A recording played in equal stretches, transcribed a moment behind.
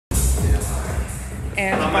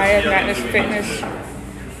Inspired Madness Fitness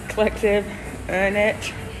Collective, earn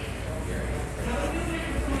it.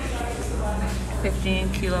 15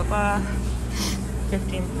 kilo bar,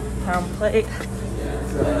 15-pound plate,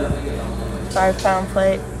 5-pound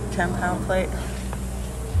plate, 10-pound plate,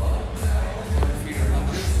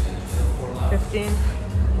 15,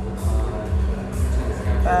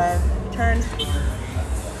 5 turns,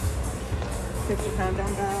 50-pound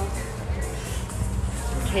dumbbells,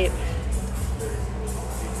 tape,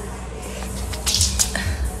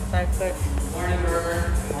 5 foot, morning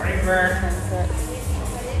burn, 10 foot,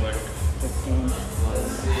 15,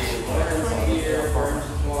 let's see,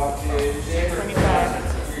 25.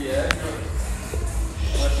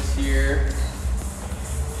 Watch this here.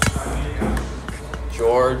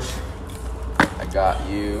 George, I got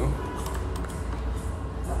you.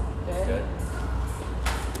 Good.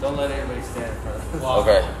 Don't let anybody stand in front of us.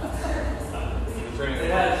 Okay.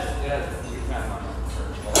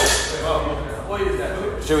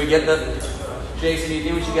 Should we get the... Jason, do you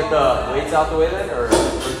think we should get the weights out the way then, or...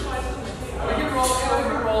 We can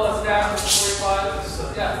roll a staff with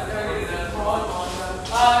 45. Yeah, I can do that.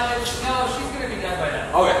 No, she's going to be done by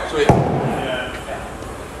now. Okay, sweet. Yeah.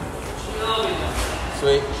 She'll be done.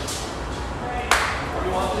 Sweet. You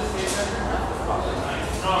want this to be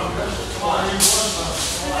no, I'm good.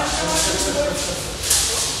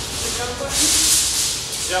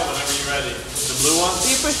 Yeah, whenever you're ready. The blue one? If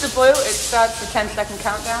you push the blue, it starts the 10-second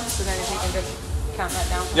countdown, so then if you can just count that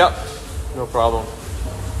down. Yep. No problem.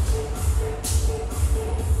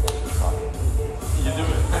 You do it.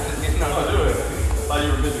 No, do it. I thought you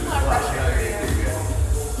were busy.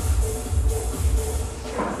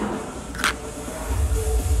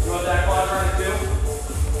 You want that quad running too?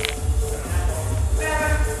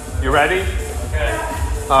 You ready? Okay.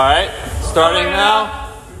 All right. Starting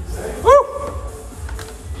now. Woo!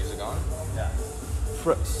 Music on? Yeah.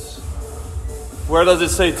 Where does it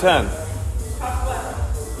say 10?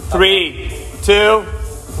 3, 2,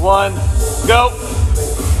 1, go!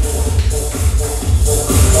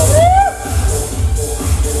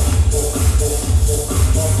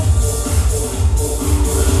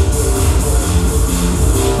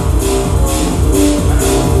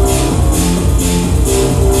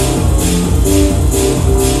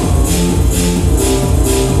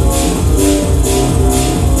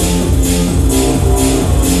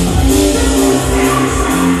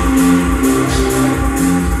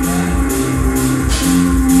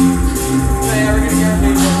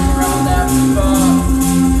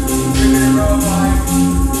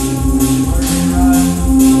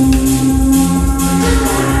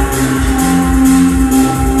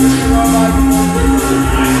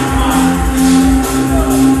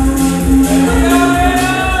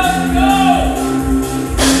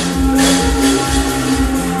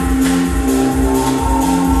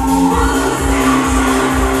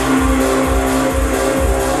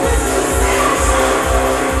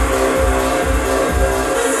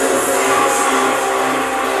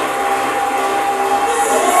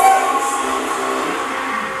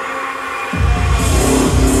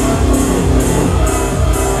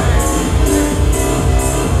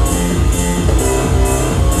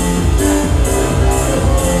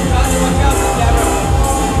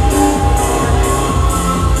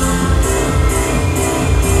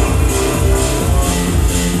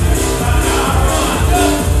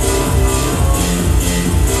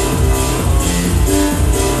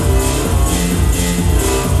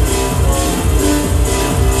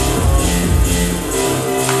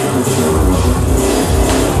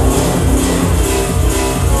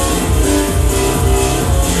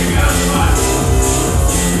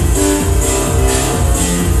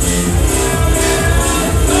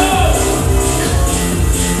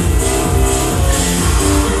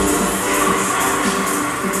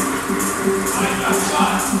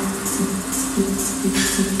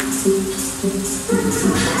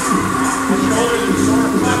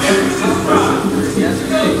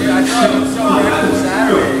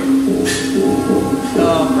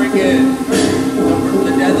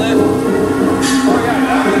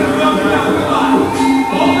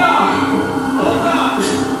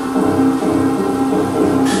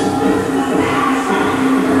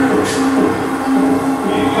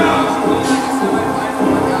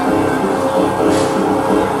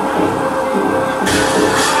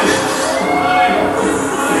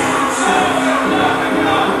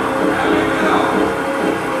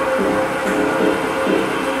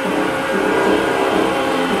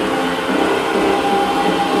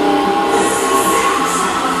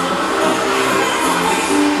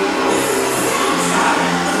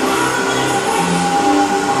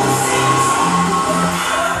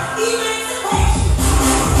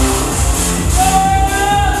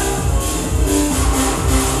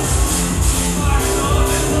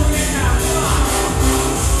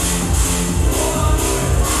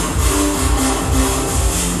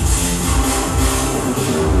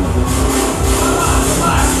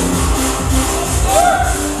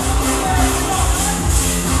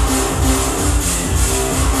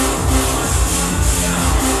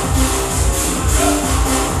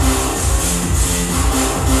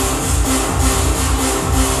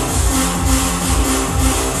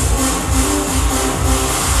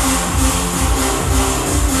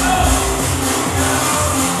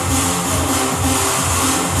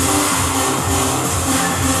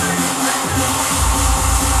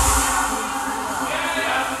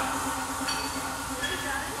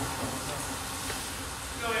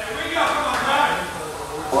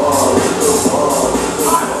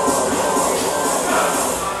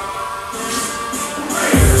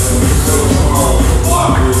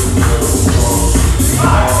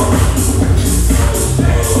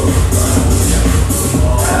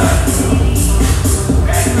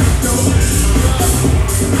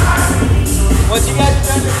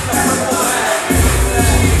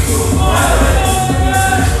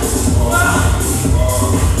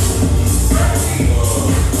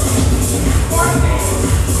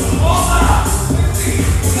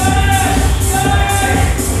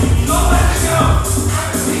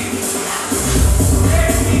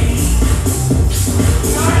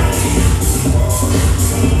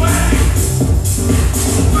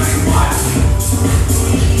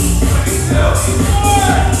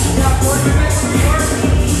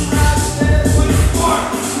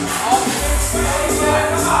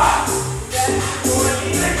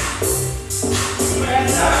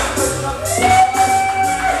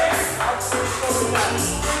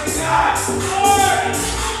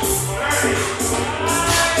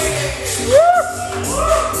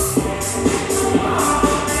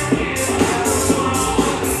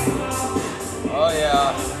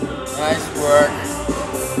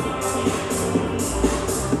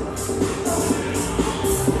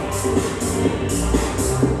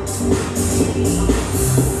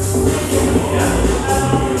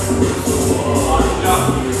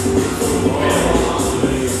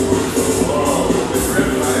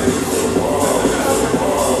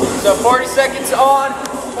 seconds on,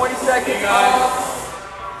 20 seconds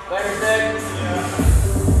off. Better thing.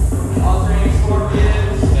 Yeah. Alternating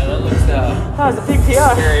scorpions. Yeah, that looks That was a big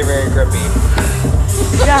PR. very, very grippy.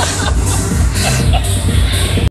 Yeah.